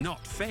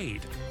not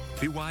fade.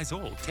 Be wise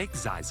old. Take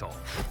Zysol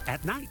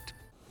at night.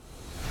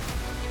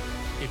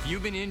 If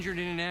you've been injured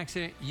in an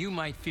accident, you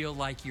might feel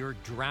like you're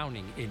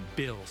drowning in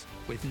bills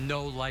with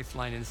no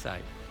lifeline in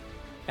sight.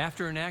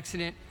 After an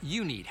accident,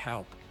 you need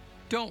help.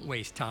 Don't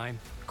waste time.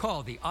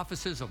 Call the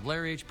offices of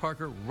Larry H.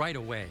 Parker right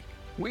away.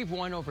 We've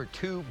won over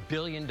 $2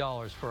 billion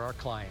for our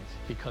clients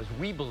because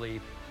we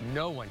believe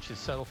no one should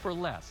settle for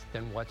less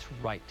than what's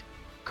right.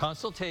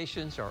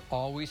 Consultations are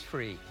always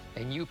free,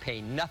 and you pay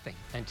nothing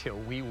until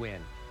we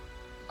win.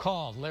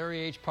 Call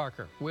Larry H.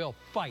 Parker. We'll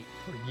fight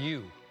for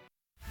you.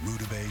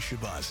 Rudabeh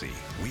Shabazi,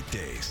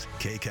 weekdays,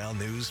 Kcal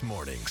News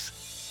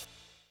Mornings.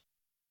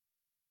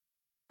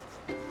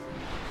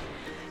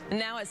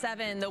 Now at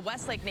 7, the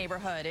Westlake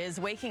neighborhood is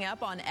waking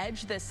up on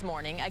edge this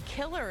morning. A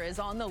killer is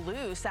on the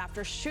loose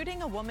after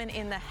shooting a woman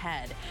in the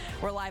head.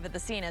 We're live at the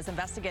scene as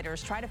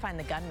investigators try to find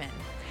the gunman.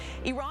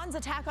 Iran's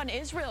attack on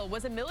Israel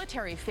was a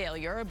military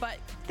failure, but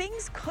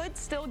things could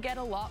still get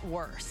a lot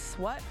worse.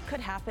 What could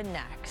happen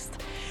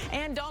next?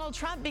 And Donald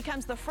Trump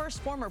becomes the first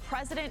former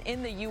president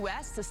in the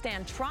U.S. to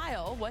stand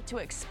trial. What to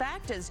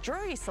expect as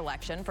jury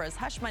selection for his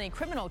hush money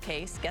criminal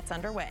case gets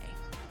underway.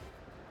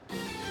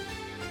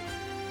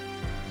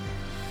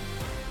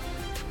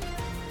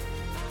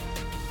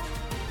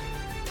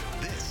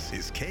 This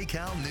is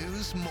Kcal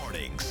News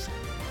Mornings.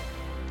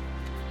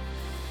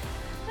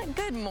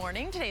 Good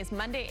morning. Today is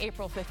Monday,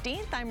 April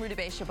 15th. I'm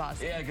Rudabeh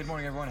Shabazi. Yeah, good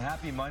morning, everyone.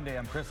 Happy Monday.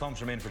 I'm Chris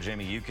Holmstrom in for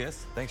Jamie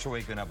Yukis. Thanks for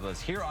waking up with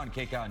us here on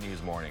Kcal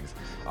News Mornings.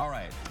 All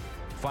right,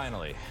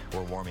 finally,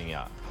 we're warming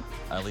up.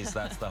 At least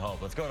that's the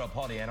hope. Let's go to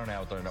Paul Diano now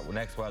with our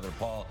next weather.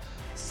 Paul,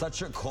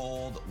 such a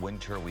cold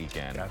winter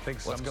weekend. Yeah, I think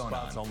some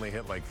spots only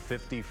hit like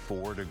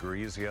 54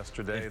 degrees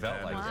yesterday. It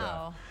felt like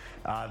wow.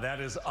 That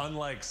is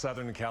unlike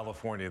Southern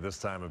California this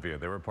time of year.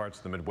 There were parts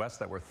of the Midwest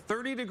that were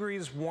 30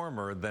 degrees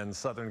warmer than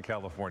Southern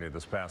California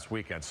this past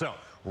weekend. So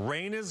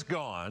rain is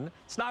gone.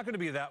 It's not going to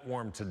be that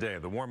warm today.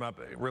 The warm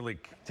up really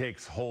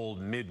takes hold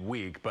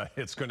midweek, but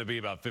it's going to be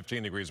about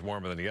 15 degrees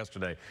warmer than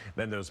yesterday,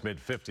 than those mid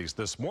 50s.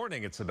 This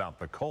morning, it's about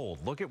the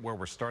cold. Look at where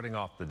we're starting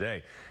off the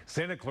day.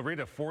 Santa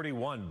Clarita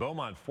 41,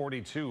 Beaumont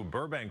 42,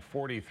 Burbank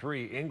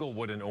 43,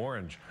 Inglewood and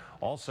Orange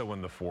also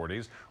in the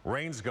 40s.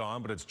 Rain's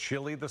gone, but it's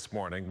chilly this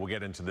morning. We'll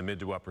get into the mid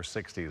to upper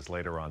 60s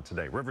later on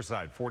today.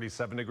 Riverside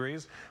 47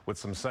 degrees with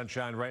some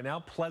sunshine right now.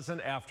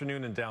 Pleasant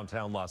afternoon in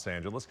downtown Los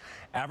Angeles.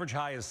 Average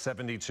high is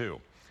 72.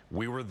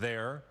 We were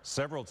there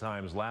several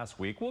times last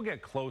week. We'll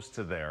get close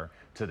to there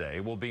today.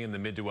 We'll be in the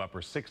mid to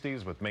upper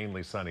 60s with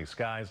mainly sunny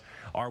skies.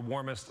 Our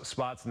warmest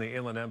spots in the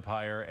Inland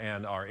Empire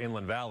and our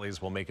inland valleys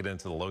will make it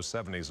into the low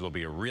 70s. It'll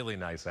be a really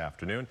nice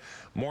afternoon.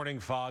 Morning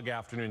fog,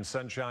 afternoon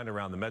sunshine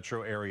around the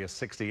metro area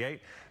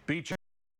 68. Beach